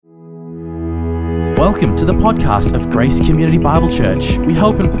Welcome to the podcast of Grace Community Bible Church. We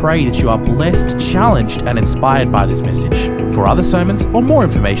hope and pray that you are blessed, challenged, and inspired by this message. For other sermons or more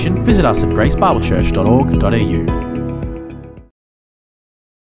information, visit us at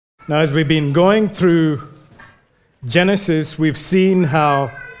gracebiblechurch.org.au. Now, as we've been going through Genesis, we've seen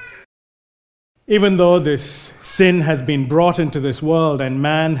how even though this sin has been brought into this world and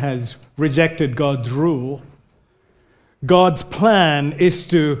man has rejected God's rule, God's plan is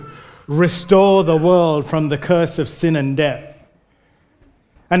to restore the world from the curse of sin and death.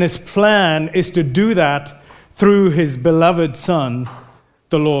 And his plan is to do that through his beloved Son,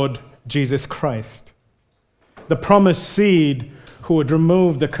 the Lord Jesus Christ, the promised seed who would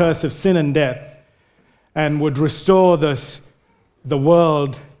remove the curse of sin and death and would restore the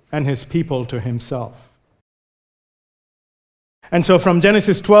world and his people to himself. And so from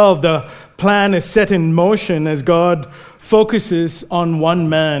Genesis 12, the plan is set in motion as God focuses on one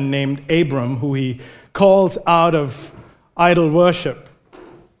man named Abram, who he calls out of idol worship,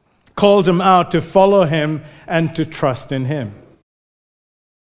 calls him out to follow him and to trust in him.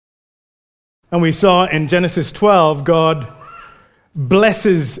 And we saw in Genesis 12, God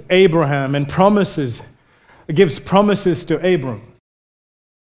blesses Abraham and gives promises to Abram.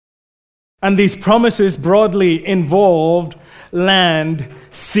 And these promises broadly involved land,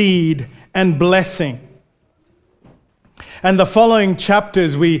 seed, and blessing. And the following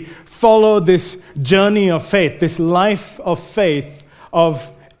chapters, we follow this journey of faith, this life of faith of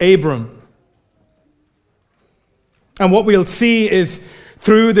Abram. And what we'll see is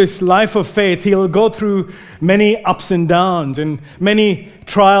through this life of faith, he'll go through many ups and downs and many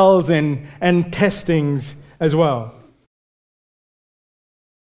trials and testings as well.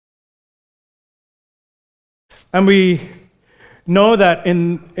 And we know that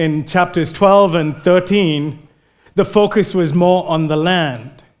in chapters 12 and 13, the focus was more on the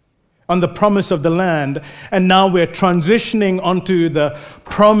land, on the promise of the land. And now we're transitioning onto the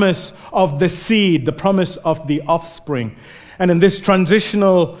promise of the seed, the promise of the offspring. And in this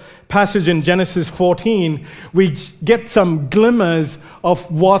transitional passage in Genesis 14, we get some glimmers of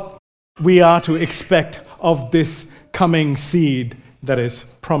what we are to expect of this coming seed that is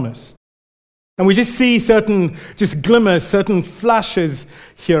promised. And we just see certain glimmers, certain flashes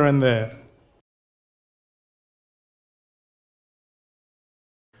here and there.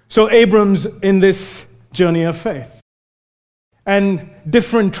 So Abram's in this journey of faith. And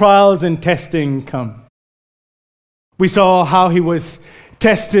different trials and testing come. We saw how he was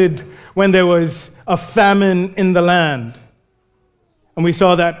tested when there was a famine in the land. And we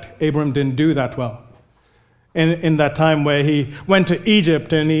saw that Abram didn't do that well. In that time where he went to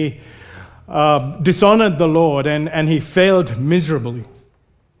Egypt and he dishonored the Lord and he failed miserably.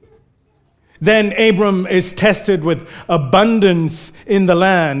 Then Abram is tested with abundance in the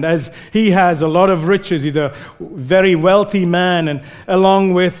land as he has a lot of riches. He's a very wealthy man, and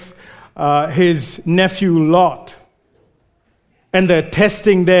along with his nephew Lot. And they're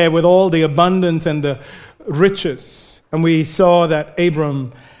testing there with all the abundance and the riches. And we saw that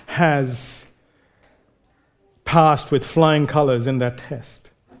Abram has passed with flying colors in that test.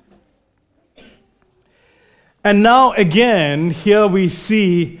 And now again, here we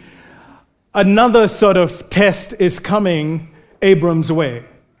see another sort of test is coming Abram's way.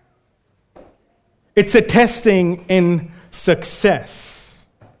 It's a testing in success.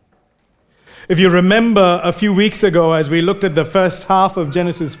 If you remember a few weeks ago, as we looked at the first half of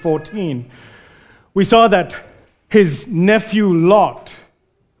Genesis 14, we saw that his nephew Lot,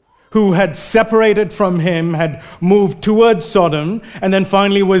 who had separated from him, had moved towards Sodom, and then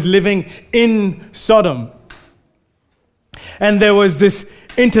finally was living in Sodom. And there was this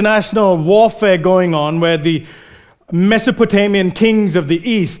international warfare going on where the Mesopotamian kings of the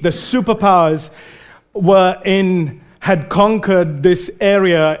east, the superpowers, had conquered this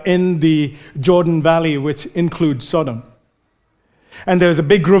area in the Jordan Valley, which includes Sodom. And there was a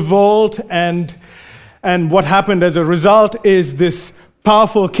big revolt, and what happened as a result is this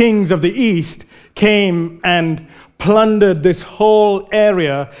powerful kings of the east came and plundered this whole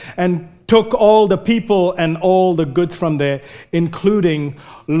area and took all the people and all the goods from there, including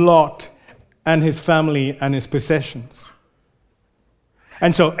Lot and his family and his possessions.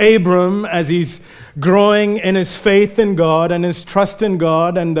 And so Abram, as he's growing in his faith in God and his trust in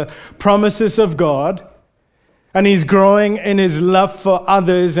God and the promises of God, and he's growing in his love for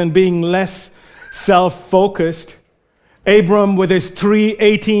others and being less self-focused, Abram, with his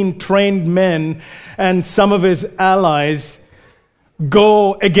 318 trained men and some of his allies,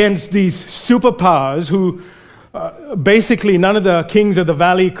 go against these superpowers who basically none of the kings of the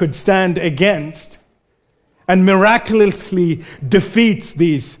valley could stand against, and miraculously defeats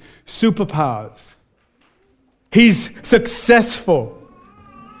these superpowers. He's successful.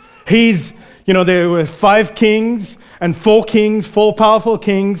 There were 5 kings and 4 kings, 4 powerful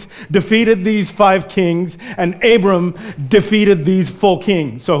kings, defeated these 5 kings, and Abram defeated these 4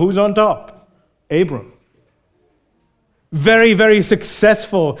 kings. So who's on top? Abram. Very, very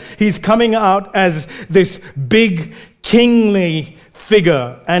successful. He's coming out as this big kingly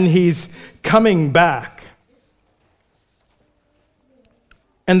figure, and he's coming back.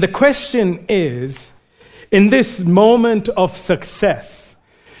 And the question is, in this moment of success,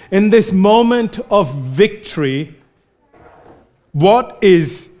 in this moment of victory, what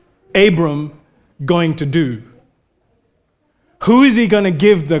is Abram going to do? Who is he going to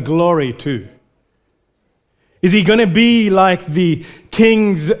give the glory to? Is he going to be like the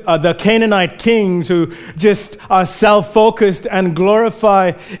kings, the Canaanite kings who just are self-focused and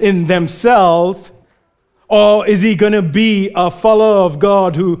glorify in themselves? Or is he going to be a follower of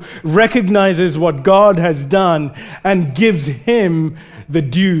God who recognizes what God has done and gives him the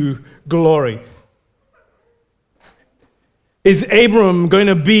due glory? Is Abram going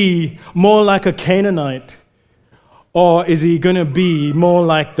to be more like a Canaanite? Or is he going to be more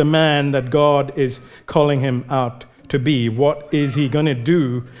like the man that God is calling him out to be? What is he going to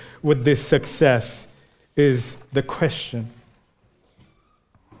do with this success is the question.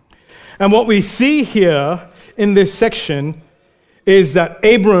 And what we see here in this section is that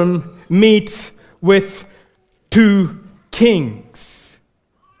Abram meets with 2 kings.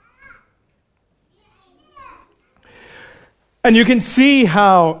 And you can see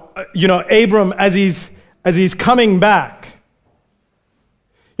how, Abram, as he's coming back,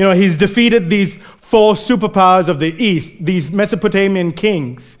 he's defeated these 4 superpowers of the east, these Mesopotamian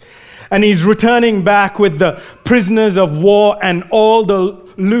kings. And he's returning back with the prisoners of war and all the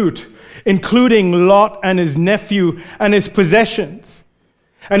loot, including Lot and his nephew and his possessions.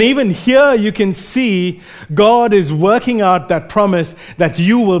 And even here you can see God is working out that promise that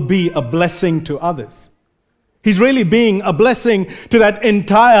you will be a blessing to others. He's really being a blessing to that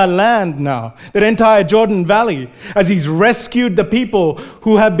entire land now, that entire Jordan Valley, as he's rescued the people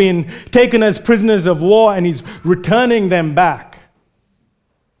who have been taken as prisoners of war, and he's returning them back.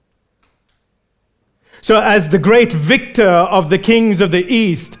 So as the great victor of the kings of the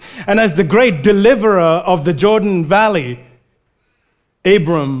east, and as the great deliverer of the Jordan Valley,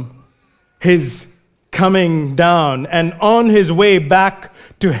 Abram is coming down, and on his way back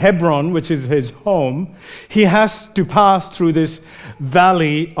to Hebron, which is his home, he has to pass through this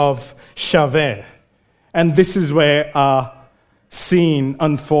valley of Shaveh. And this is where our scene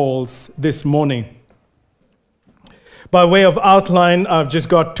unfolds this morning. By way of outline, I've just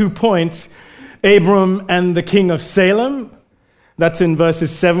got 2 points. Abram and the king of Salem, that's in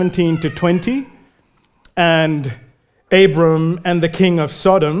verses 17 to 20, and Abram and the king of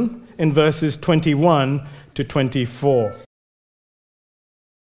Sodom in verses 21 to 24.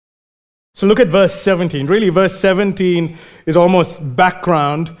 So look at verse 17. Really, verse 17 is almost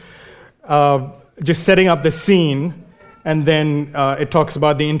background, just setting up the scene, and then it talks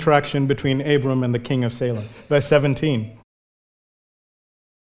about the interaction between Abram and the king of Salem. Verse 17.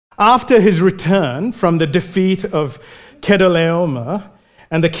 After his return from the defeat of Chedorlaomer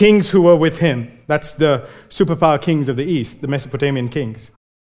and the kings who were with him, that's the superpower kings of the east, the Mesopotamian kings,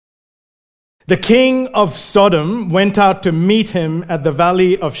 the king of Sodom went out to meet him at the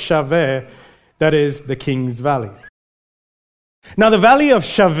valley of Shaveh, that is the king's valley. Now the valley of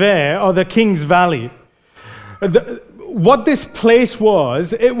Shaveh, or the king's valley, what this place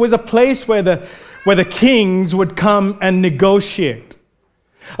was, it was a place where the kings would come and negotiate.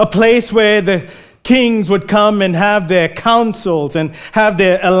 A place where the kings would come and have their councils and have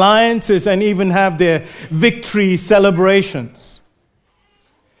their alliances and even have their victory celebrations.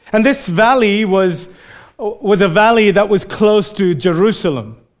 And this valley was a valley that was close to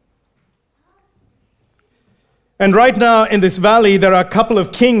Jerusalem. And right now in this valley, there are a couple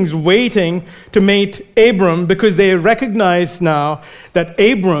of kings waiting to meet Abram because they recognize now that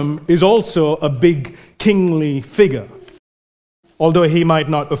Abram is also a big kingly figure, although he might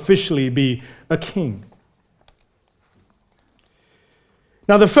not officially be a king.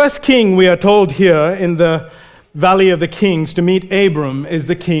 Now the first king we are told here in the Valley of the Kings to meet Abram is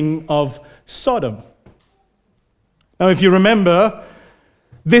the king of Sodom. Now, if you remember,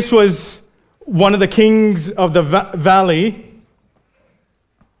 this was one of the kings of the valley.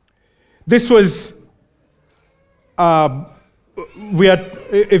 This was,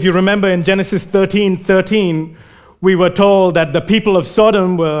 if you remember in Genesis 13:13, we were told that the people of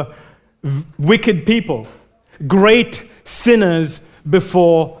Sodom were wicked people, great sinners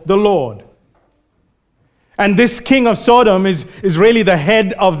before the Lord. And this king of Sodom is really the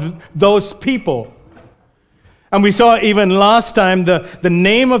head of those people. And we saw even last time the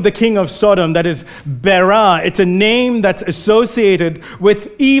name of the king of Sodom, that is Bera. It's a name that's associated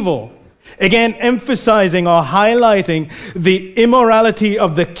with evil. Again, emphasizing or highlighting the immorality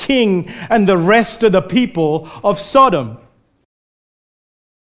of the king and the rest of the people of Sodom.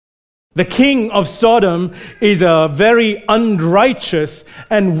 The king of Sodom is a very unrighteous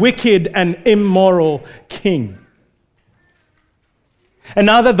and wicked and immoral king. And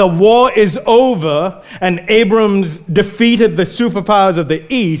now that the war is over and Abram's defeated the superpowers of the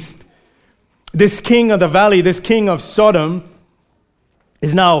east, this king of the valley, this king of Sodom,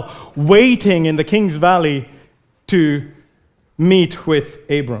 is now waiting in the king's valley to meet with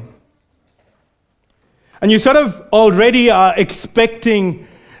Abram. And you sort of already are expecting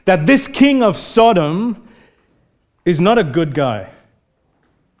that this king of Sodom is not a good guy.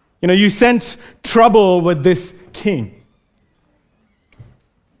 You know, you sense trouble with this king.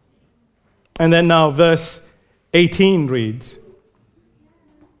 And then now verse 18 reads,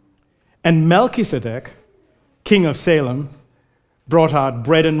 "And Melchizedek, king of Salem, brought out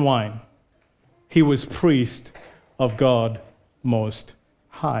bread and wine. He was priest of God Most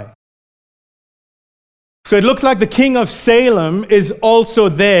High." So it looks like the king of Salem is also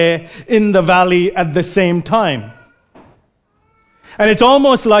there in the valley at the same time. And it's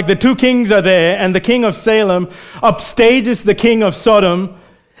almost like the two kings are there, and the king of Salem upstages the king of Sodom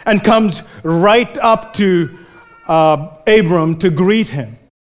and comes right up to Abram to greet him.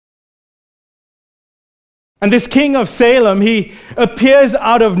 And this king of Salem, he appears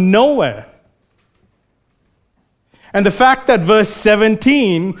out of nowhere. And the fact that verse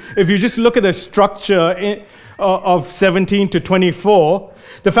 17, if you just look at the structure of 17 to 24,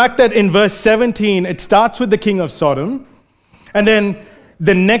 the fact that in verse 17 it starts with the king of Sodom, and then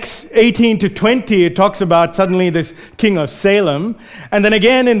the next 18 to 20, it talks about suddenly this king of Salem. And then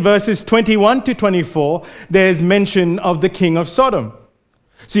again in verses 21 to 24, there's mention of the king of Sodom.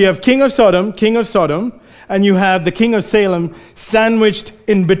 So you have king of Sodom, and you have the king of Salem sandwiched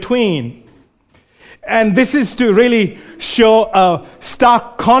in between. And this is to really show a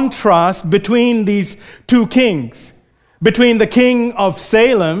stark contrast between these two kings, between the king of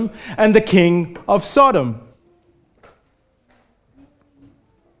Salem and the king of Sodom.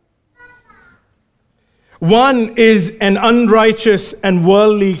 One is an unrighteous and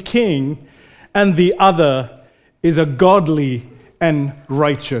worldly king, and the other is a godly and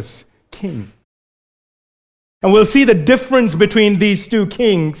righteous king. And we'll see the difference between these two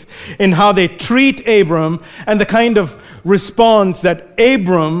kings in how they treat Abram and the kind of response that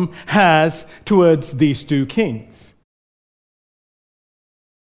Abram has towards these two kings.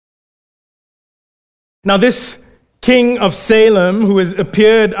 Now, this king of Salem, who has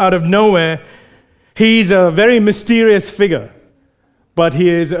appeared out of nowhere, he's a very mysterious figure, but he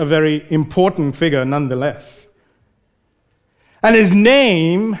is a very important figure nonetheless. And his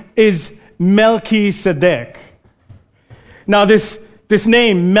name is Melchizedek. Now, this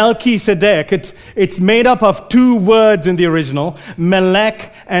name, Melchizedek, it's made up of two words in the original,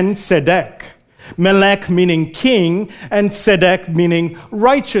 Melech and Sedek. Melech meaning king, and Sedek meaning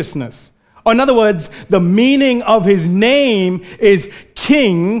righteousness. Or in other words, the meaning of his name is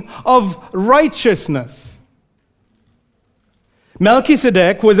king of righteousness.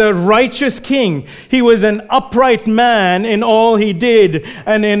 Melchizedek was a righteous king. He was an upright man in all he did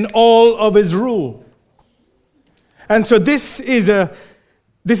and in all of his rule. And so this is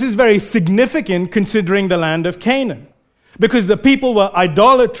very significant considering the land of Canaan, because the people were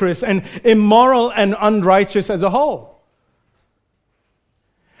idolatrous and immoral and unrighteous as a whole.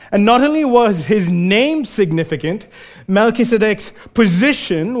 And not only was his name significant, Melchizedek's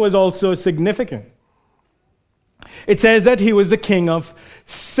position was also significant. It says that he was the king of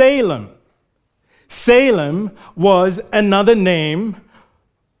Salem. Salem was another name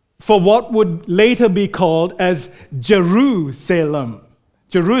for what would later be called as Jerusalem.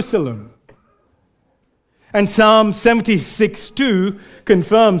 And Psalm 76:2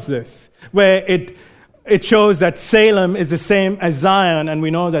 confirms this, where it shows that Salem is the same as Zion, and we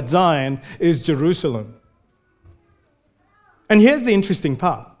know that Zion is Jerusalem. And here's the interesting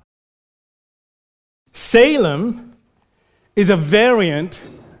part. Salem is a variant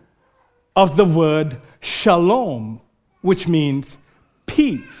of the word shalom, which means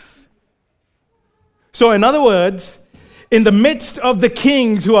peace. So in other words, in the midst of the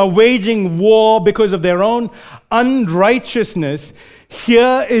kings who are waging war because of their own unrighteousness,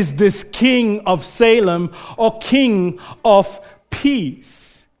 here is this king of Salem, or king of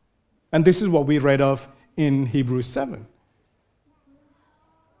peace. And this is what we read of in Hebrews 7.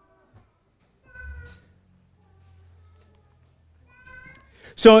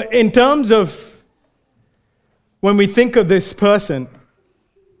 So in terms of when we think of this person,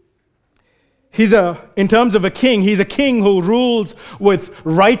 in terms of a king, he's a king who rules with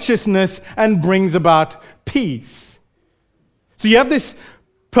righteousness and brings about peace. So you have this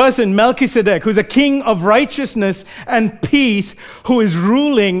person, Melchizedek, who's a king of righteousness and peace, who is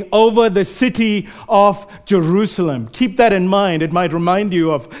ruling over the city of Jerusalem. Keep that in mind. It might remind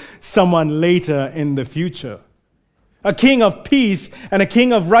you of someone later in the future. A king of peace and a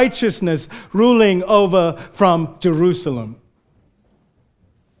king of righteousness ruling over from Jerusalem.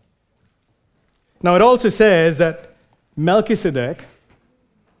 Now it also says that Melchizedek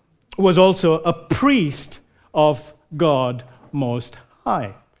was also a priest of God Most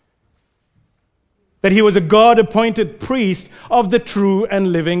High. That he was a God-appointed priest of the true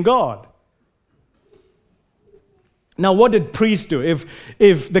and living God. Now, what did priests do?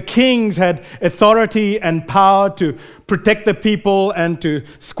 If the kings had authority and power to protect the people and to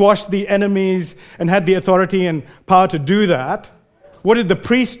squash the enemies and had the authority and power to do that, what did the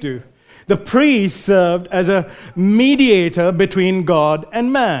priests do? The priest served as a mediator between God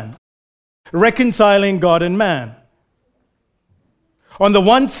and man, reconciling God and man. On the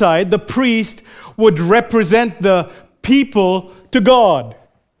one side, the priest would represent the people to God,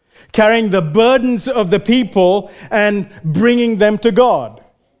 carrying the burdens of the people and bringing them to God.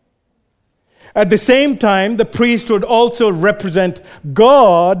 At the same time, the priest would also represent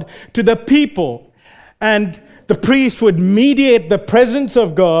God to the people, and the priest would mediate the presence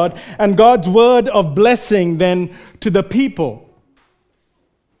of God and God's word of blessing then to the people.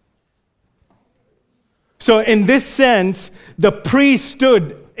 So in this sense, the priest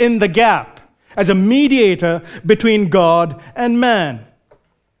stood in the gap as a mediator between God and man.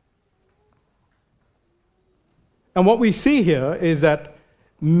 And what we see here is that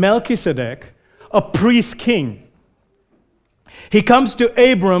Melchizedek, a priest king, he comes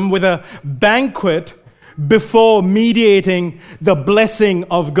to Abram with a banquet before mediating the blessing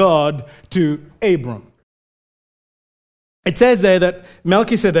of God to Abram. It says there that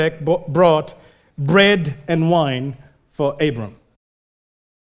Melchizedek brought bread and wine for Abram.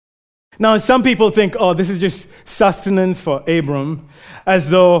 Now, some people think, oh, this is just sustenance for Abram, as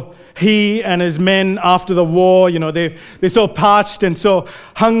though he and his men after the war, they're so parched and so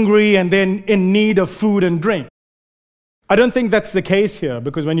hungry and then in need of food and drink. I don't think that's the case here,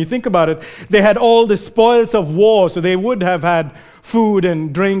 because when you think about it, they had all the spoils of war, so they would have had food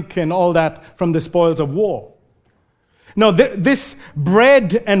and drink and all that from the spoils of war. No, this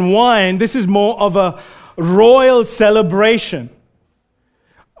bread and wine, this is more of a royal celebration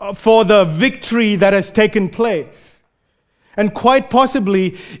for the victory that has taken place. And quite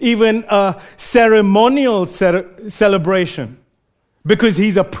possibly even a ceremonial celebration, because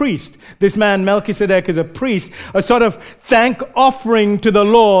he's a priest. This man, Melchizedek, is a priest, a sort of thank offering to the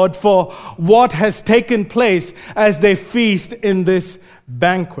Lord for what has taken place as they feast in this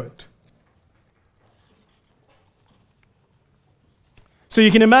banquet. So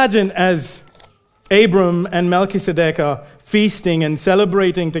you can imagine as Abram and Melchizedek are feasting and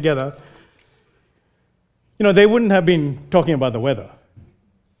celebrating together, they wouldn't have been talking about the weather.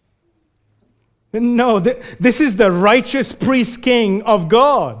 No, this is the righteous priest king of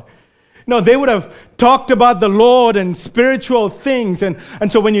God. No, they would have talked about the Lord and spiritual things. And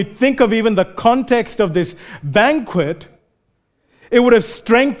so when you think of even the context of this banquet, it would have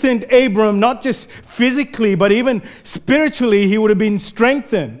strengthened Abram, not just physically, but even spiritually, he would have been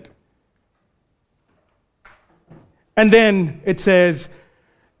strengthened. And then it says,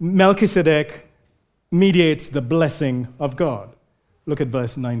 Melchizedek mediates the blessing of God. Look at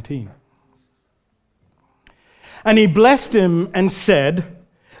verse 19. And he blessed him and said,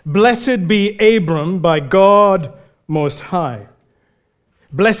 Blessed be Abram by God Most High.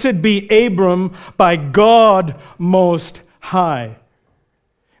 Blessed be Abram by God Most High.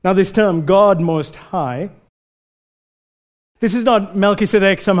 Now this term, God Most High, this is not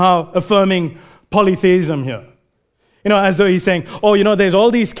Melchizedek somehow affirming polytheism here. As though he's saying, there's all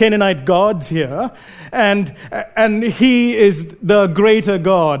these Canaanite gods here, and he is the greater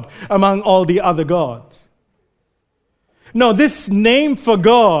God among all the other gods. No, this name for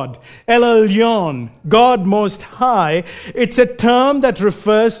God, El Elyon, God Most High, it's a term that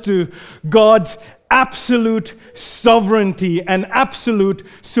refers to God's absolute sovereignty and absolute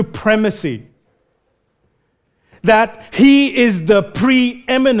supremacy. That he is the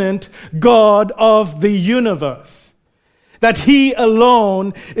preeminent God of the universe. That he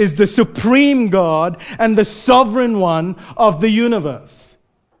alone is the supreme God and the sovereign one of the universe.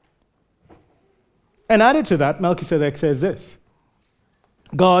 And added to that, Melchizedek says this: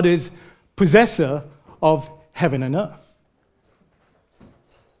 God is possessor of heaven and earth.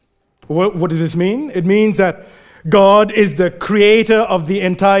 What does this mean? It means that God is the creator of the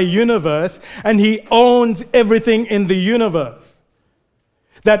entire universe, and he owns everything in the universe.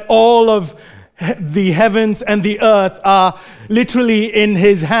 That all of the heavens and the earth are literally in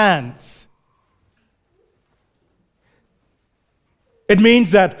his hands. It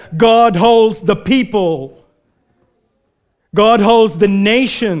means that God holds the people. God holds the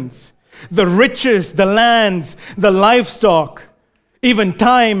nations, the riches, the lands, the livestock, even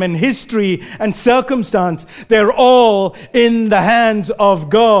time and history and circumstance. They're all in the hands of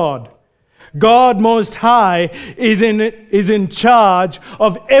God. God Most High is in charge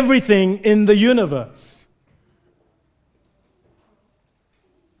of everything in the universe.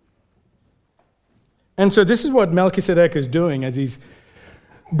 And so this is what Melchizedek is doing as he's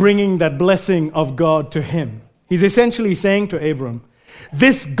bringing that blessing of God to him. He's essentially saying to Abram,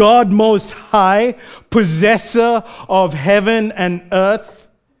 this God Most High, possessor of heaven and earth,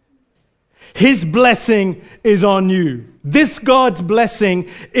 his blessing is on you. This God's blessing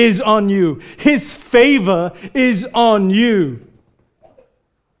is on you. His favor is on you.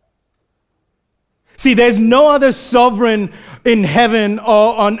 See, there's no other sovereign in heaven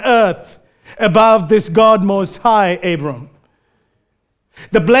or on earth above this God Most High, Abram.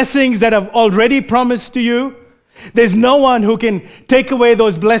 The blessings that I've already promised to you, there's no one who can take away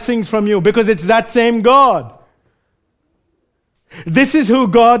those blessings from you because it's that same God. This is who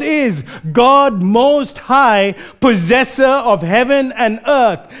God is. God Most High, possessor of heaven and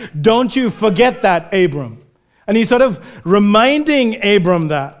earth. Don't you forget that, Abram. And he's sort of reminding Abram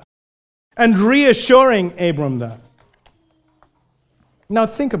that and reassuring Abram that. Now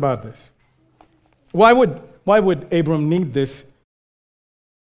think about this. Why would Abram need this?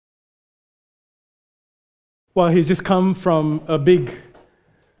 Well, he's just come from a big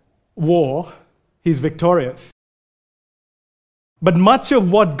war. He's victorious. But much of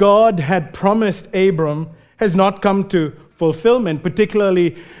what God had promised Abram has not come to fulfillment,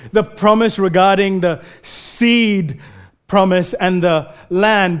 particularly the promise regarding the seed promise and the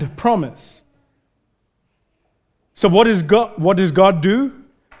land promise. So what does God do?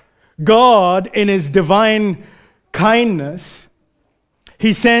 God, in his divine kindness,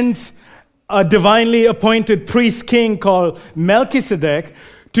 he sends a divinely appointed priest king called Melchizedek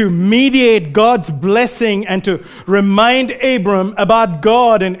to mediate God's blessing and to remind Abram about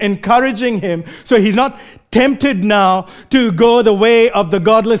God and encouraging him so he's not tempted now to go the way of the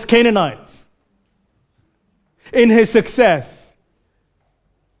godless Canaanites in his success.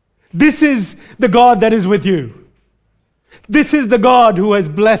 This is the God that is with you. This is the God who has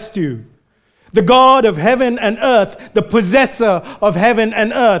blessed you. The God of heaven and earth, the possessor of heaven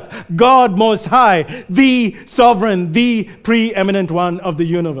and earth, God Most High, the sovereign, the preeminent one of the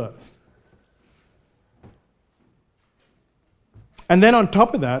universe. And then on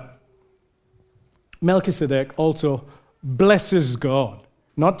top of that, Melchizedek also blesses God.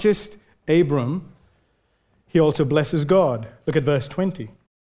 Not just Abram, he also blesses God. Look at verse 20.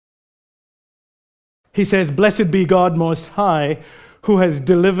 He says, "Blessed be God Most High, who has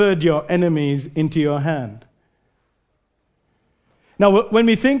delivered your enemies into your hand." Now, when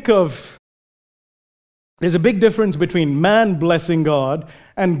we think of, there's a big difference between man blessing God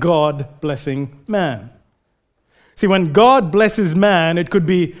and God blessing man. See, when God blesses man, it could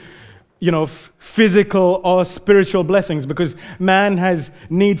be, physical or spiritual blessings because man has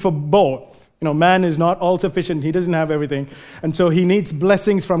need for both. Man is not all-sufficient. He doesn't have everything. And so he needs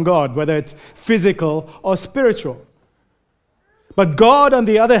blessings from God, whether it's physical or spiritual. But God, on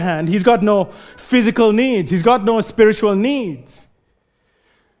the other hand, he's got no physical needs. He's got no spiritual needs.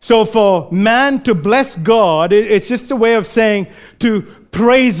 So for man to bless God, it's just a way of saying to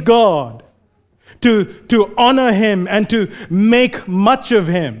praise God, to honor him, and to make much of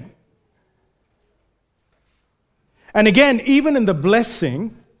him. And again, even in the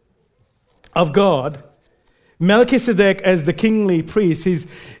blessing of God, Melchizedek, as the kingly priest, he's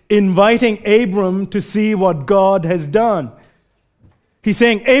inviting Abram to see what God has done. He's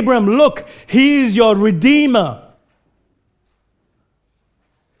saying, Abram, look, he is your redeemer.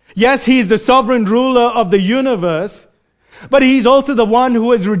 Yes, he's the sovereign ruler of the universe, but he's also the one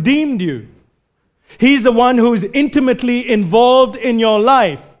who has redeemed you. He's the one who is intimately involved in your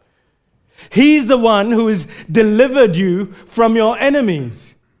life. He's the one who has delivered you from your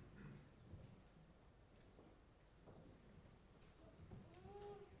enemies.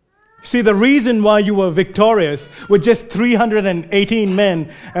 See, the reason why you were victorious with just 318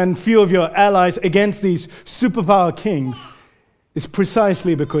 men and few of your allies against these superpower kings is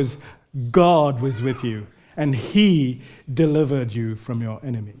precisely because God was with you and he delivered you from your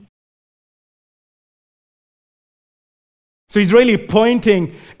enemies. So he's really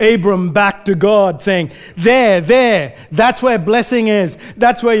pointing Abram back to God, saying, there, that's where blessing is.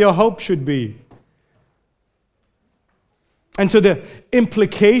 That's where your hope should be. And so the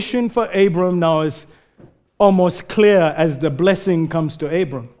implication for Abram now is almost clear as the blessing comes to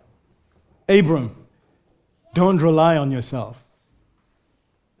Abram. Abram, don't rely on yourself,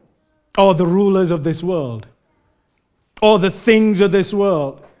 or the rulers of this world, or the things of this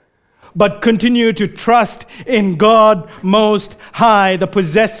world, but continue to trust in God Most High, the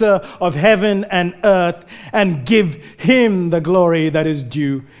possessor of heaven and earth, and give Him the glory that is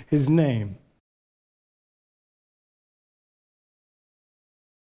due His name.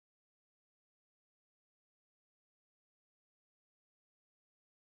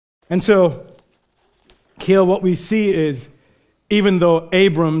 And so, here what we see is, even though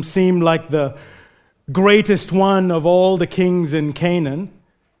Abram seemed like the greatest one of all the kings in Canaan,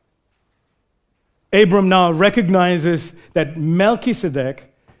 Abram now recognizes that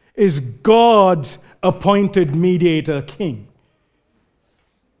Melchizedek is God's appointed mediator king.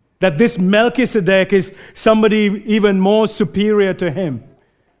 That this Melchizedek is somebody even more superior to him.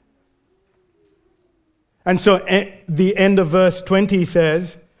 And so the end of verse 20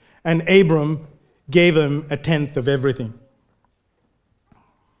 says, and Abram gave him a tenth of everything.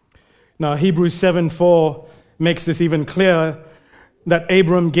 Now, Hebrews 7:4 makes this even clearer, that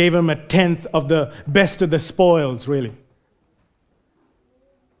Abram gave him a tenth of the best of the spoils, really.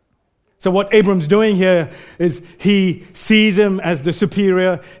 So what Abram's doing here is he sees him as the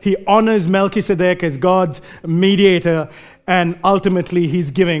superior, he honors Melchizedek as God's mediator, and ultimately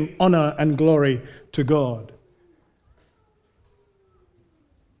he's giving honor and glory to God.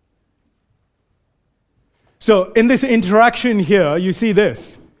 So in this interaction here, you see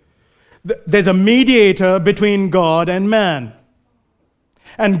this. There's a mediator between God and man.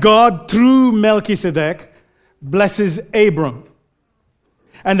 And God, through Melchizedek, blesses Abram.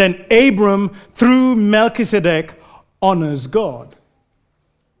 And then Abram, through Melchizedek, honors God.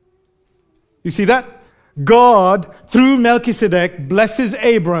 You see that? God, through Melchizedek, blesses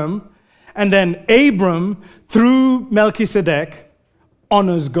Abram. And then Abram, through Melchizedek,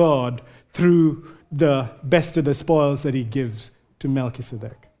 honors God through the best of the spoils that he gives to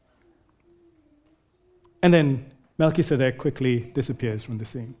Melchizedek. And then Melchizedek quickly disappears from the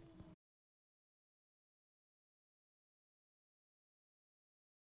scene.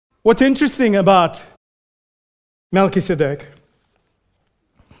 What's interesting about Melchizedek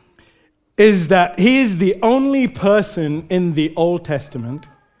is that he is the only person in the Old Testament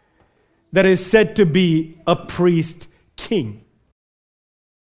that is said to be a priest king.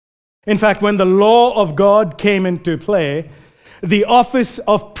 In fact, when the law of God came into play, the office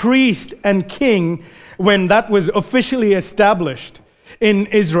of priest and king, when that was officially established in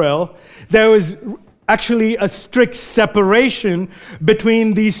Israel, there was actually a strict separation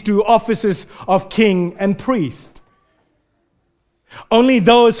between these two offices of king and priest. Only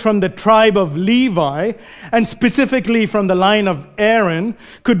those from the tribe of Levi, and specifically from the line of Aaron,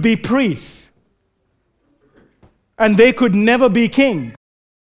 could be priests. And they could never be king.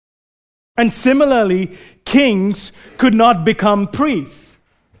 And similarly, kings could not become priests.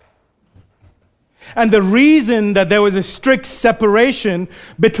 And the reason that there was a strict separation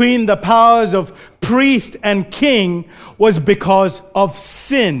between the powers of priest and king was because of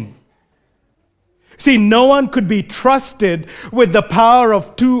sin. See, no one could be trusted with the power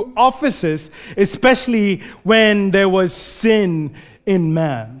of two offices, especially when there was sin in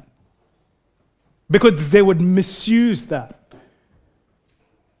man, because they would misuse that.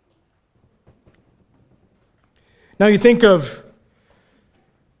 Now you think of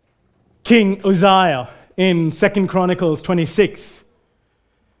King Uzziah in 2 Chronicles 26.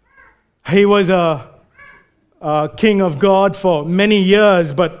 He was a king of God for many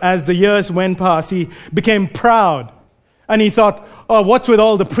years, but as the years went past, he became proud. And he thought, oh, what's with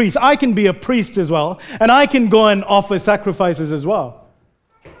all the priests? I can be a priest as well, and I can go and offer sacrifices as well.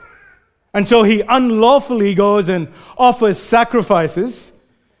 And so he unlawfully goes and offers sacrifices,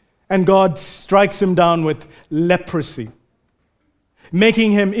 and God strikes him down with leprosy,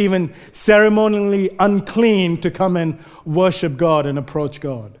 making him even ceremonially unclean to come and worship God and approach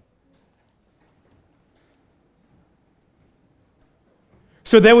God.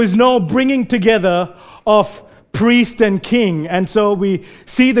 So there was no bringing together of priest and king, and so we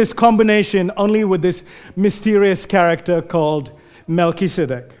see this combination only with this mysterious character called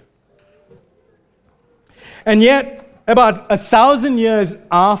Melchizedek. And yet, about 1,000 years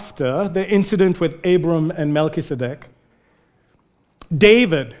after the incident with Abram and Melchizedek,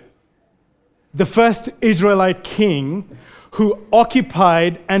 David, the first Israelite king who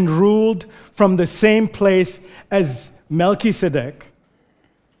occupied and ruled from the same place as Melchizedek,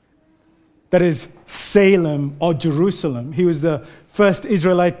 that is Salem or Jerusalem. He was the first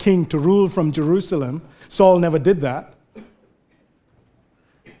Israelite king to rule from Jerusalem. Saul never did that.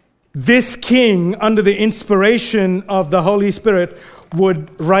 This king, under the inspiration of the Holy Spirit,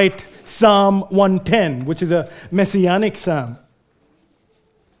 would write Psalm 110, which is a messianic psalm.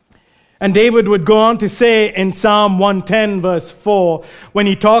 And David would go on to say in Psalm 110, verse 4, when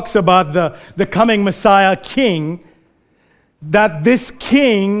he talks about the coming Messiah king, that this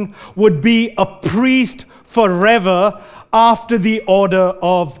king would be a priest forever after the order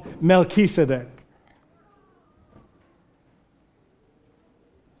of Melchizedek.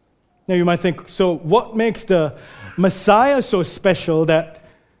 Now you might think, so what makes the Messiah so special that,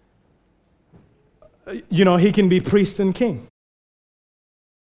 he can be priest and king?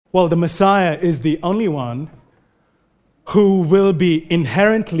 Well, the Messiah is the only one who will be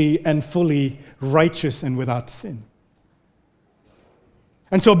inherently and fully righteous and without sin.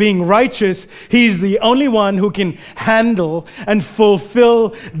 And so being righteous, he's the only one who can handle and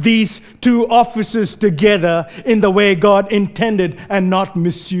fulfill these two offices together in the way God intended and not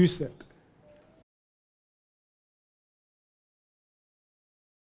misuse it.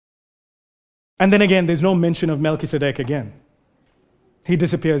 And then again, there's no mention of Melchizedek again. He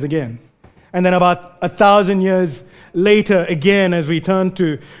disappears again. And then about 1,000 years later, again, as we turn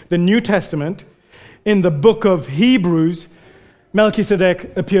to the New Testament, in the book of Hebrews,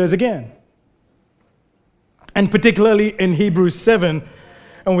 Melchizedek appears again. And particularly in Hebrews 7,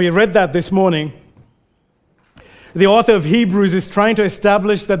 and we read that this morning, the author of Hebrews is trying to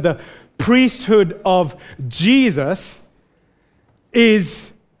establish that the priesthood of Jesus is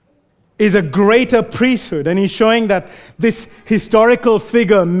a greater priesthood. And he's showing that this historical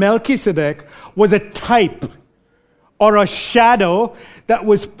figure, Melchizedek, was a type or a shadow that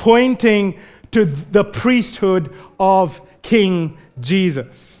was pointing to the priesthood of King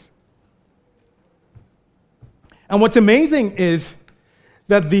Jesus. And what's amazing is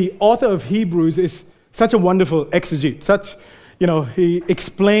that the author of Hebrews is such a wonderful exegete. He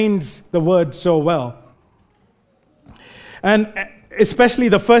explains the word so well. And especially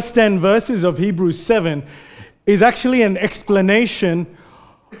the first 10 verses of Hebrews 7 is actually an explanation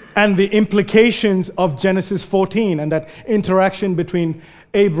and the implications of Genesis 14 and that interaction between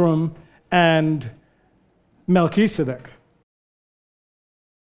Abram and Melchizedek.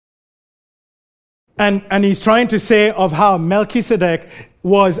 And he's trying to say of how Melchizedek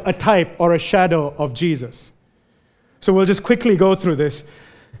was a type or a shadow of Jesus. So we'll just quickly go through this.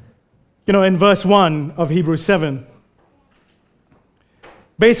 In verse 1 of Hebrews 7,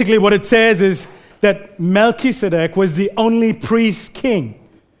 basically what it says is that Melchizedek was the only priest king.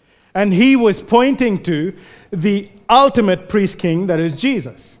 And he was pointing to the ultimate priest king, that is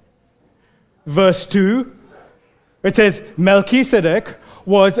Jesus. Verse 2, it says, Melchizedek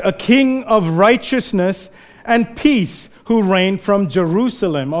was a king of righteousness and peace who reigned from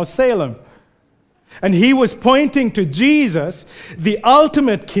Jerusalem or Salem. And he was pointing to Jesus, the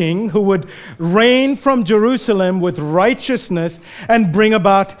ultimate king who would reign from Jerusalem with righteousness and bring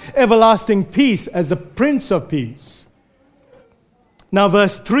about everlasting peace as the Prince of Peace. Now,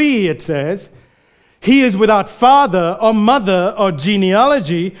 verse 3, it says, he is without father or mother or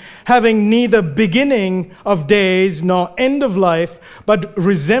genealogy, having neither beginning of days nor end of life, but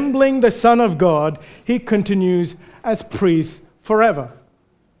resembling the Son of God, he continues as priest forever.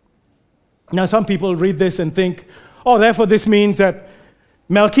 Now, some people read this and think, therefore this means that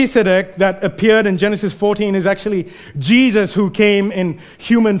Melchizedek that appeared in Genesis 14 is actually Jesus who came in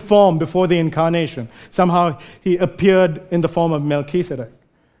human form before the incarnation. Somehow he appeared in the form of Melchizedek.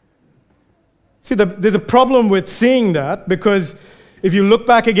 See, there's a problem with seeing that, because if you look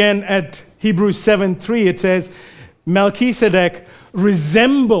back again at Hebrews 7:3, it says, Melchizedek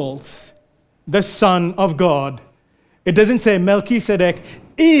resembles the Son of God. It doesn't say Melchizedek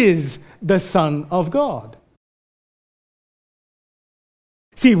is the Son of God.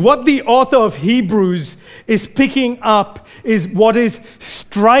 See, what the author of Hebrews is picking up is what is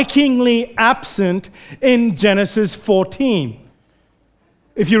strikingly absent in Genesis 14.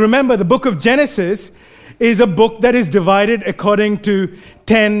 If you remember, the book of Genesis is a book that is divided according to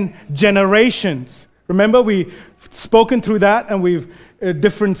 10 generations. Remember, we've spoken through that and we've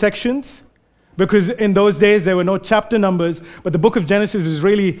different sections, because in those days there were no chapter numbers, but the book of Genesis is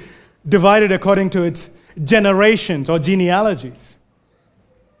really divided according to its generations or genealogies.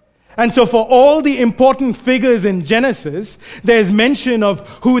 And so for all the important figures in Genesis, there's mention of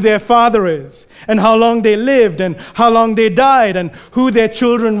who their father is, and how long they lived, and how long they died, and who their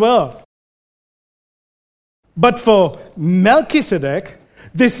children were. But for Melchizedek,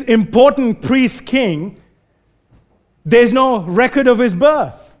 this important priest king, There's no record of his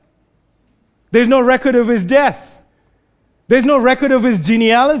birth. There's no record of his death. There's no record of his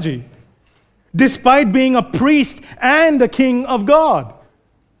genealogy, despite being a priest and a king of God.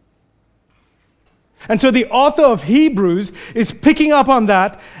 And so the author of Hebrews is picking up on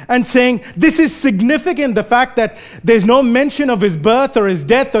that and saying, this is significant, the fact that there's no mention of his birth or his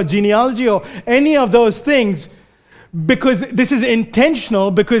death or genealogy or any of those things, because this is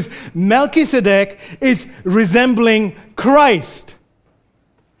intentional, because Melchizedek is resembling Christ.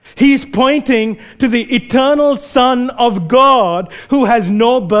 He's pointing to the eternal Son of God who has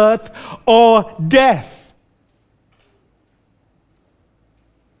no birth or death.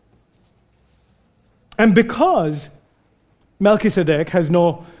 And because Melchizedek has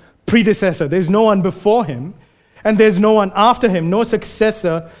no predecessor, there's no one before him, and there's no one after him, no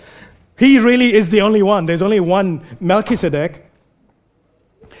successor, he really is the only one. There's only one Melchizedek.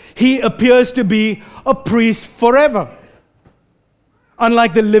 He appears to be a priest forever.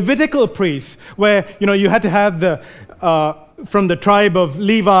 Unlike the Levitical priests, where you had to have the from the tribe of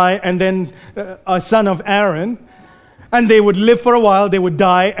Levi and then a son of Aaron, and they would live for a while, they would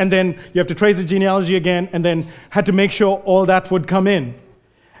die, and then you have to trace the genealogy again, and then had to make sure all that would come in.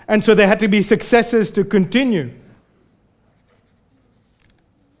 And so there had to be successors to continue.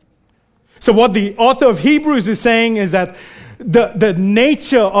 So what the author of Hebrews is saying is that the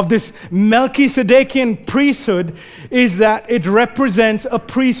nature of this Melchizedekian priesthood is that it represents a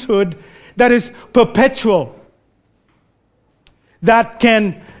priesthood that is perpetual, that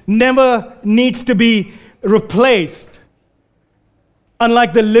can never needs to be replaced.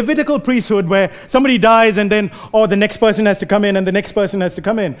 Unlike the Levitical priesthood, where somebody dies and then, the next person has to come in and the next person has to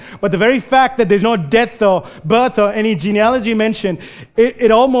come in. But the very fact that there's no death or birth or any genealogy mentioned,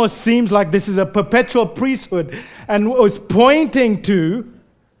 it almost seems like this is a perpetual priesthood and was pointing to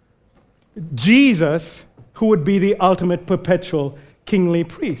Jesus, who would be the ultimate perpetual kingly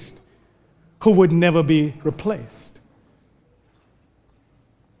priest, who would never be replaced.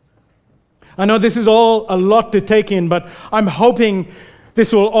 I know this is all a lot to take in, but I'm hoping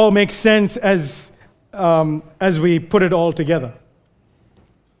this will all make sense as we put it all together.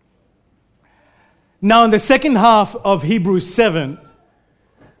 Now, in the second half of Hebrews 7,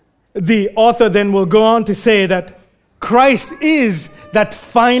 the author then will go on to say that Christ is that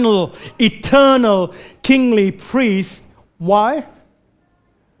final, eternal, kingly priest. Why?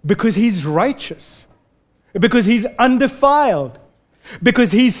 Because he's righteous. Because he's undefiled.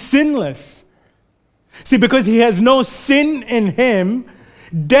 Because he's sinless. See, because he has no sin in him,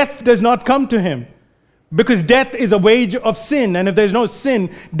 death does not come to him. Because death is a wage of sin, and if there's no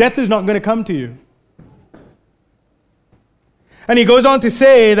sin, death is not going to come to you. And he goes on to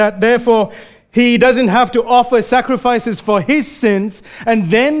say that therefore he doesn't have to offer sacrifices for his sins and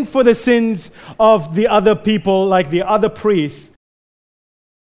then for the sins of the other people, like the other priests.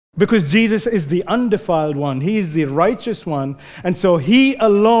 Because Jesus is the undefiled one. He is the righteous one. And so he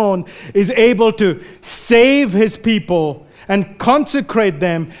alone is able to save his people and consecrate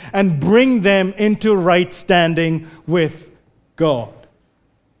them and bring them into right standing with God.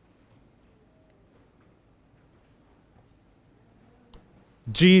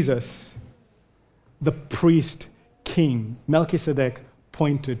 Jesus, the priest king, Melchizedek,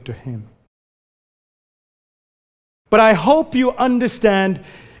 pointed to him. But I hope you understand,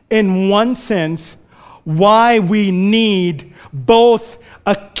 in one sense, why we need both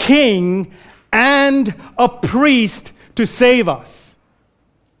a king and a priest to save us.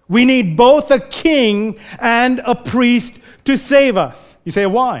 We need both a king and a priest to save us. You say,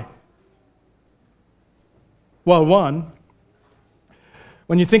 why? Well, one,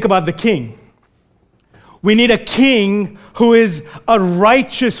 when you think about the king, we need a king who is a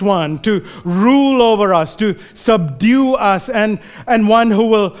righteous one to rule over us, to subdue us, and one who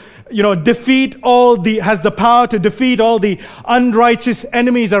will, defeat has the power to defeat all the unrighteous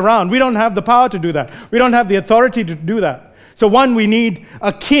enemies around. We don't have the power to do that. We don't have the authority to do that. So one, we need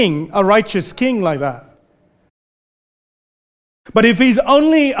a king, a righteous king like that. But if he's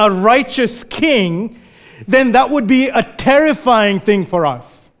only a righteous king, then that would be a terrifying thing for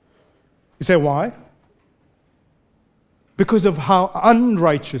us. You say, why? Because of how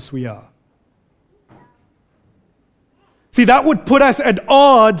unrighteous we are. See, that would put us at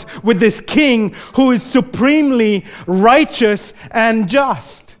odds with this king who is supremely righteous and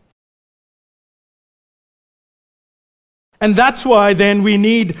just. And that's why then we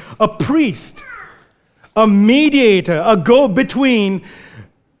need a priest, a mediator, a go-between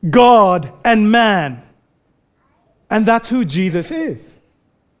God and man. And that's who Jesus is.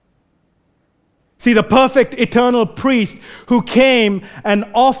 See, the perfect eternal priest who came and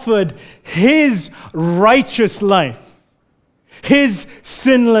offered his righteous life his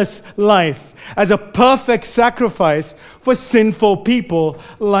sinless life as a perfect sacrifice for sinful people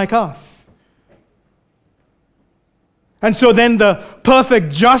like us. And so then the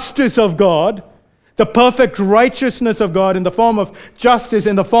perfect justice of God, the perfect righteousness of God in the form of justice,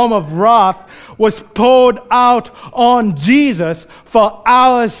 in the form of wrath, was poured out on Jesus for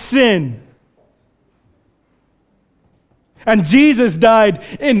our sin. And Jesus died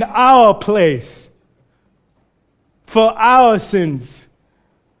in our place for our sins.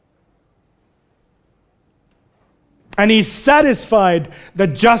 And he satisfied the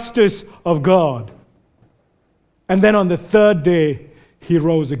justice of God. And then on the third day, he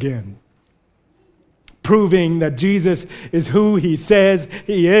rose again, proving that Jesus is who he says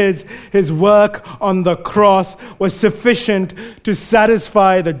he is. His work on the cross was sufficient to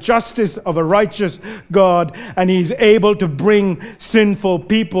satisfy the justice of a righteous God, and he's able to bring sinful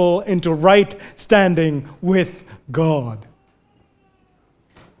people into right standing with God.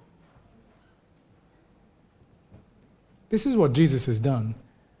 This is what Jesus has done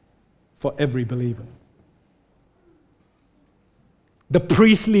for every believer. The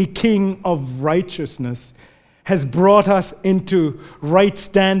priestly king of righteousness has brought us into right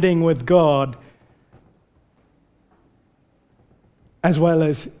standing with God, as well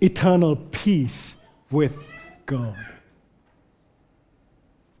as eternal peace with God.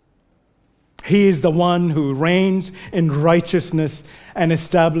 He is the one who reigns in righteousness and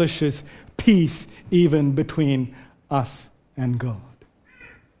establishes peace even between us and God.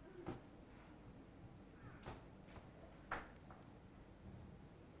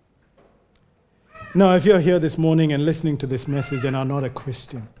 Now, if you're here this morning and listening to this message and are not a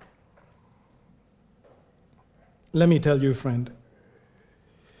Christian, let me tell you, friend,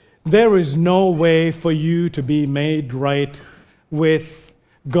 there is no way for you to be made right with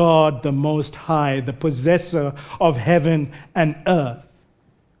God the Most High, the possessor of heaven and earth.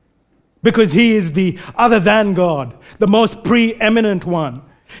 Because he is the other than God, the most preeminent one.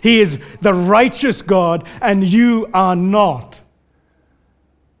 He is the righteous God, and you are not.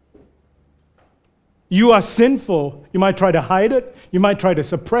 You are sinful. You might try to hide it. You might try to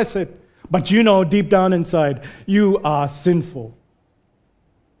suppress it. But you know deep down inside, you are sinful.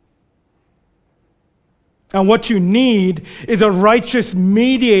 And what you need is a righteous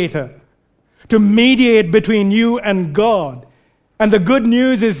mediator to mediate between you and God. And the good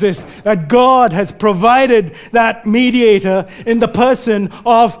news is this, that God has provided that mediator in the person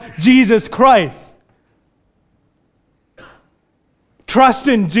of Jesus Christ. Trust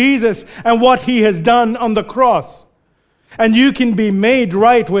in Jesus and what he has done on the cross, and you can be made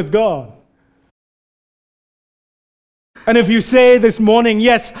right with God. And if you say this morning,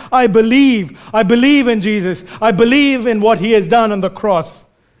 yes, I believe in Jesus, I believe in what he has done on the cross,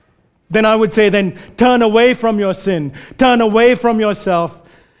 then I would say, then turn away from your sin, turn away from yourself,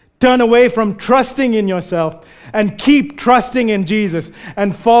 turn away from trusting in yourself, and keep trusting in Jesus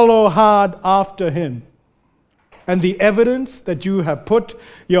and follow hard after him. And the evidence that you have put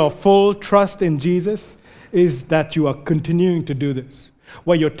your full trust in Jesus is that you are continuing to do this.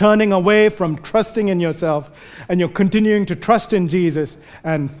 Where you're turning away from trusting in yourself and you're continuing to trust in Jesus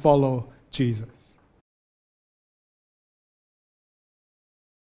and follow Jesus.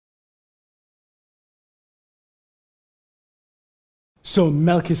 So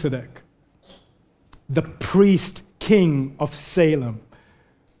Melchizedek, the priest king of Salem,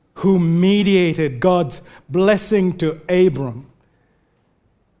 who mediated God's blessing to Abram,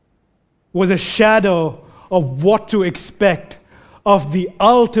 was a shadow of what to expect of the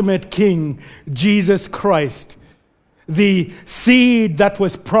ultimate king, Jesus Christ, the seed that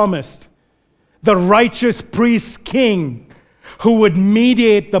was promised, the righteous priest king who would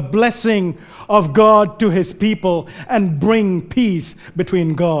mediate the blessing of God to his people and bring peace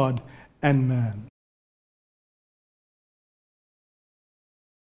between God and man.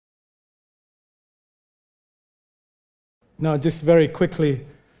 Now, just very quickly,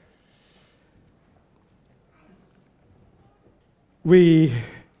 we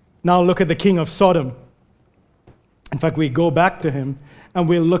now look at the king of Sodom. In fact, we go back to him and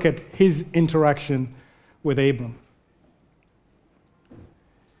we'll look at his interaction with Abram.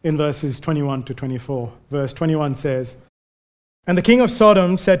 In verses 21 to 24. Verse 21 says, "And the king of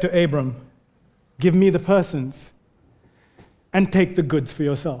Sodom said to Abram, 'Give me the persons and take the goods for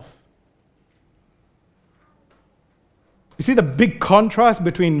yourself.'" You see the big contrast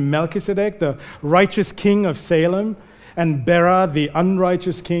between Melchizedek, the righteous king of Salem, and Bera, the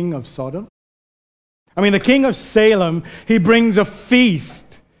unrighteous king of Sodom? I mean, the king of Salem, he brings a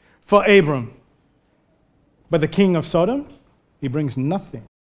feast for Abram. But the king of Sodom, he brings nothing.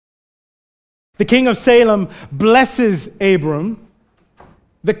 The king of Salem blesses Abram.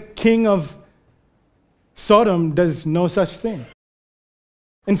 The king of Sodom does no such thing.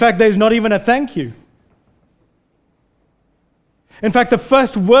 In fact, there's not even a thank you. In fact, the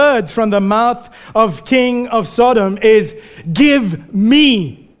first words from the mouth of king of Sodom is, "Give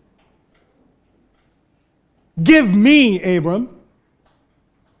me." Give me, Abram.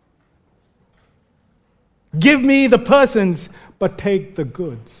 Give me the persons, but take the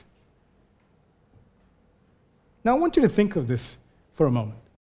goods. Now I want you to think of this for a moment.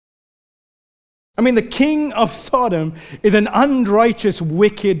 I mean, the king of Sodom is an unrighteous,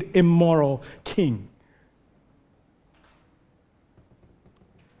 wicked, immoral king.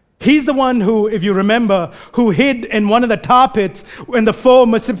 He's the one who, if you remember, who hid in one of the tar pits when the 4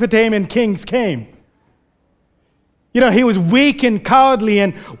 Mesopotamian kings came. You know, he was weak and cowardly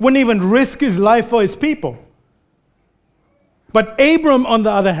and wouldn't even risk his life for his people. But Abram, on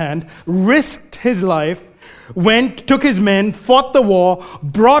the other hand, risked his life, went, took his men, fought the war,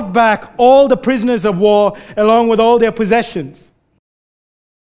 brought back all the prisoners of war along with all their possessions.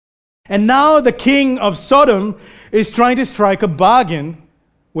 And now the king of Sodom is trying to strike a bargain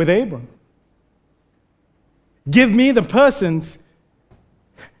with Abram. Give me the persons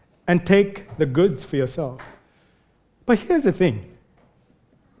and take the goods for yourself. But here's the thing.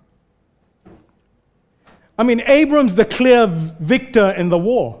 I mean, Abram's the clear victor in the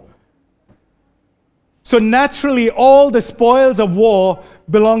war. So naturally, all the spoils of war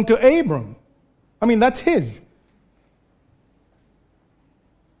belong to Abram. I mean, that's his.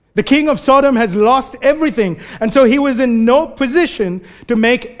 The king of Sodom has lost everything, and so he was in no position to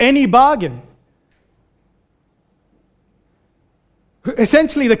make any bargain.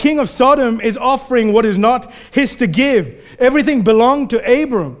 Essentially, the king of Sodom is offering what is not his to give. Everything belonged to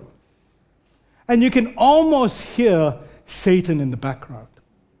Abram. And you can almost hear Satan in the background.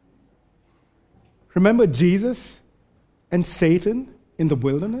 Remember Jesus and Satan in the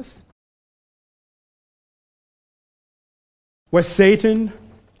wilderness? Where Satan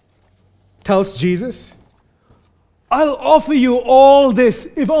tells Jesus, "I'll offer you all this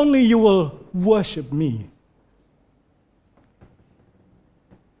if only you will worship me."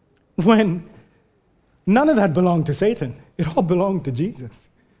 When none of that belonged to Satan, it all belonged to Jesus.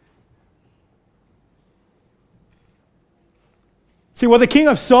 See, what the king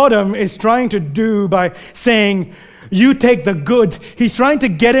of Sodom is trying to do by saying, "You take the goods," he's trying to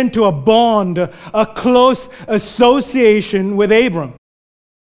get into a bond, a close association with Abram.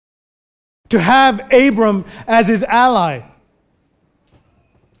 To have Abram as his ally.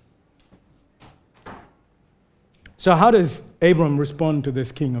 So how does Abram respond to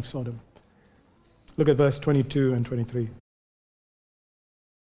this king of Sodom? Look at verse 22 and 23.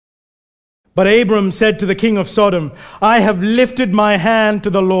 But Abram said to the king of Sodom, "I have lifted my hand to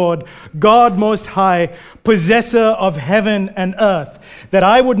the Lord, God Most High, possessor of heaven and earth, that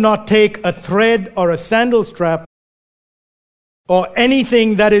I would not take a thread or a sandal strap or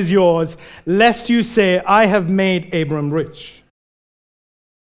anything that is yours, lest you say, I have made Abram rich."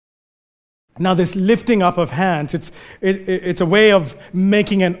 Now this lifting up of hands, it's a way of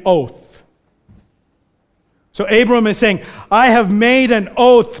making an oath. So Abram is saying, "I have made an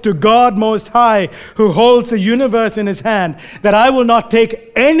oath to God Most High, who holds the universe in his hand, that I will not take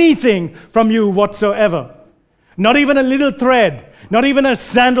anything from you whatsoever. Not even a little thread, not even a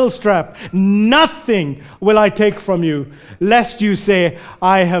sandal strap. Nothing will I take from you, lest you say,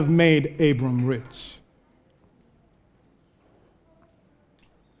 I have made Abram rich."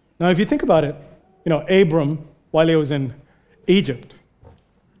 Now, if you think about it, Abram, while he was in Egypt,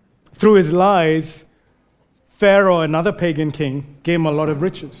 through his lies, Pharaoh, another pagan king, gave him a lot of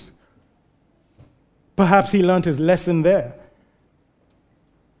riches. Perhaps he learned his lesson there.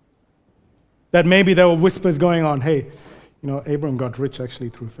 That maybe there were whispers going on, hey, Abram got rich actually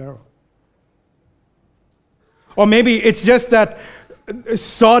through Pharaoh. Or maybe it's just that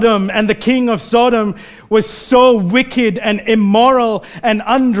Sodom and the king of Sodom was so wicked and immoral and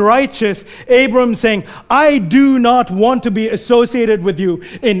unrighteous. Abram saying, "I do not want to be associated with you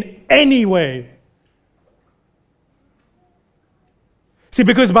in any way." See,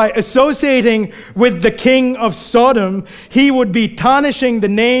 because by associating with the king of Sodom, he would be tarnishing the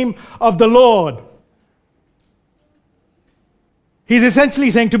name of the Lord. He's essentially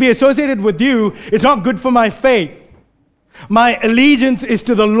saying, to be associated with you, it's not good for my faith. My allegiance is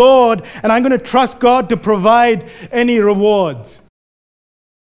to the Lord, and I'm going to trust God to provide any rewards.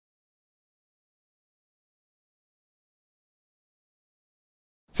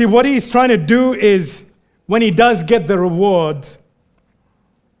 See, what he's trying to do is, when he does get the rewards,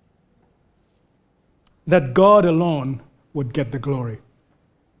 that God alone would get the glory.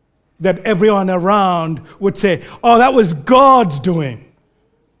 that everyone around would say, oh, that was God's doing.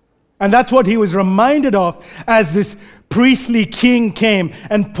 And that's what he was reminded of as this priestly king came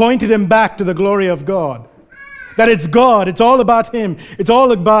and pointed him back to the glory of God. That it's God, it's all about him, it's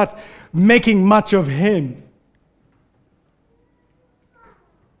all about making much of him.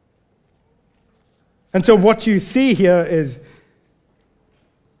 And so what you see here is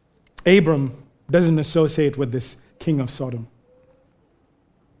Abram doesn't associate with this king of Sodom.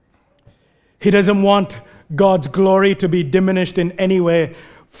 He doesn't want God's glory to be diminished in any way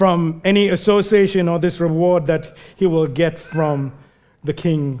from any association or this reward that he will get from the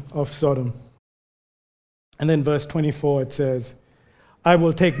king of Sodom. And then verse 24 it says, I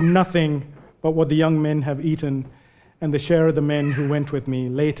will take nothing but what the young men have eaten and the share of the men who went with me.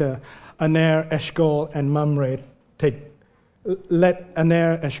 Later, Aner, Eshcol, and Mamre let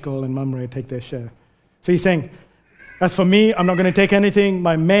Aner, Eshcol, and Mamre take their share. So he's saying, as for me, I'm not going to take anything.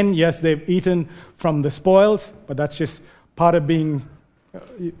 My men, yes, they've eaten from the spoils, but that's just part of being,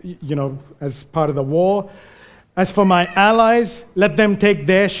 as part of the war. As for my allies, let them take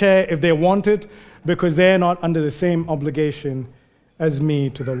their share if they want it, because they're not under the same obligation as me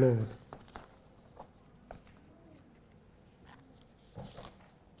to the Lord.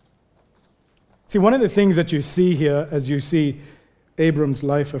 See, one of the things that you see here as you see Abram's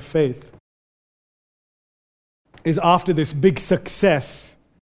life of faith is after this big success,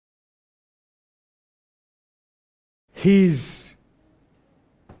 he's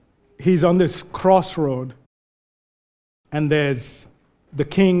on this crossroad, and there's the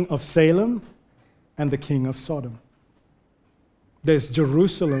king of Salem and the king of Sodom. There's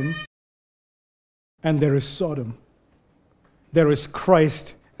Jerusalem and there is Sodom. There is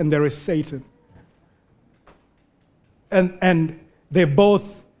Christ and there is Satan. And they're both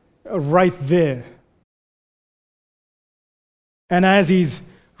right there. And as he's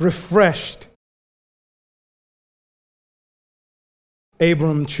refreshed,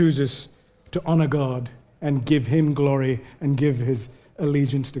 Abram chooses to honor God and give him glory and give his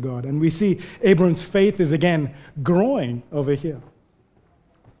allegiance to God. And we see Abram's faith is again growing over here.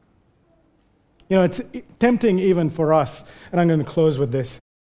 It's tempting even for us, and I'm going to close with this.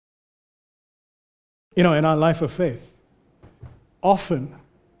 In our life of faith, often,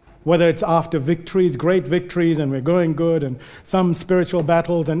 whether it's after victories, great victories, and we're going good, and some spiritual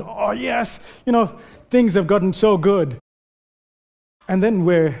battles, and oh yes, things have gotten so good. And then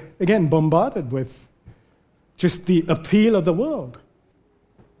we're, again, bombarded with just the appeal of the world,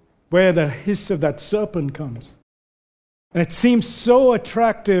 where the hiss of that serpent comes. And it seems so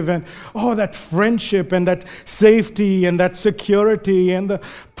attractive, and that friendship, and that safety, and that security, and the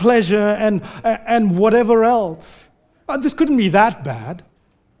pleasure, and whatever else. This couldn't be that bad.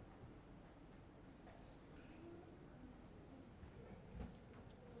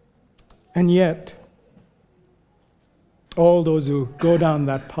 And yet, all those who go down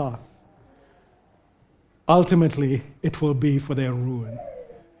that path, ultimately it will be for their ruin.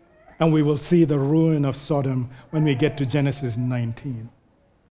 And we will see the ruin of Sodom when we get to Genesis 19.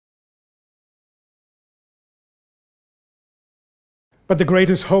 But the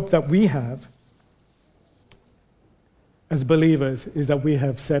greatest hope that we have as believers is that we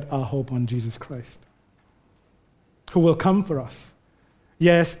have set our hope on Jesus Christ, who will come for us.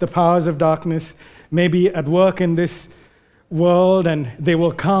 Yes, the powers of darkness may be at work in this world, and they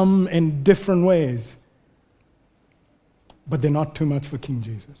will come in different ways, but they're not too much for King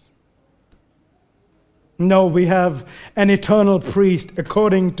Jesus. No, we have an eternal priest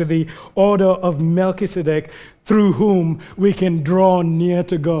according to the order of Melchizedek, through whom we can draw near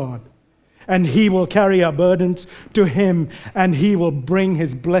to God. And he will carry our burdens to him, and he will bring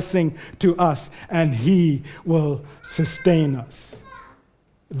his blessing to us, and he will sustain us.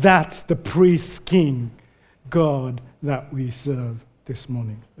 That's the priest king God that we serve this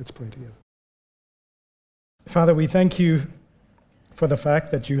morning. Let's pray together. Father, we thank you for the fact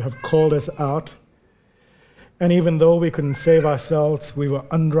that you have called us out. And even though we couldn't save ourselves, we were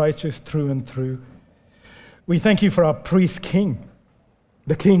unrighteous through and through. We thank you for our priest king,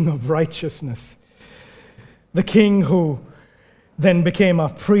 the king of righteousness, the king who then became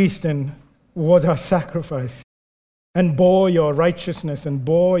our priest and was our sacrifice, and bore your righteousness and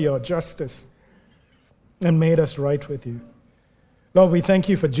bore your justice and made us right with you. Lord, we thank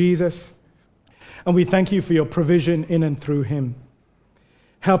you for Jesus, and we thank you for your provision in and through him.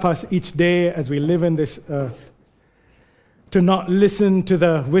 Help us each day as we live in this earth to not listen to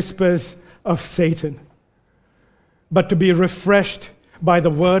the whispers of Satan, but to be refreshed by the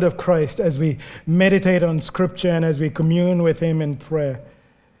word of Christ as we meditate on Scripture and as we commune with him in prayer.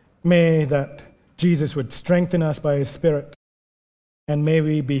 May that Jesus would strengthen us by his Spirit And may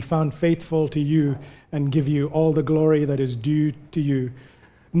we be found faithful to you and give you all the glory that is due to you,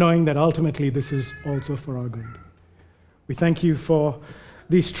 knowing that ultimately this is also for our good. We thank you for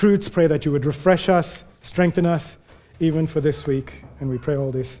these truths. Pray that you would refresh us, strengthen us, even for this week. And we pray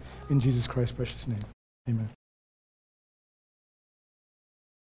all this in Jesus Christ's precious name. Amen.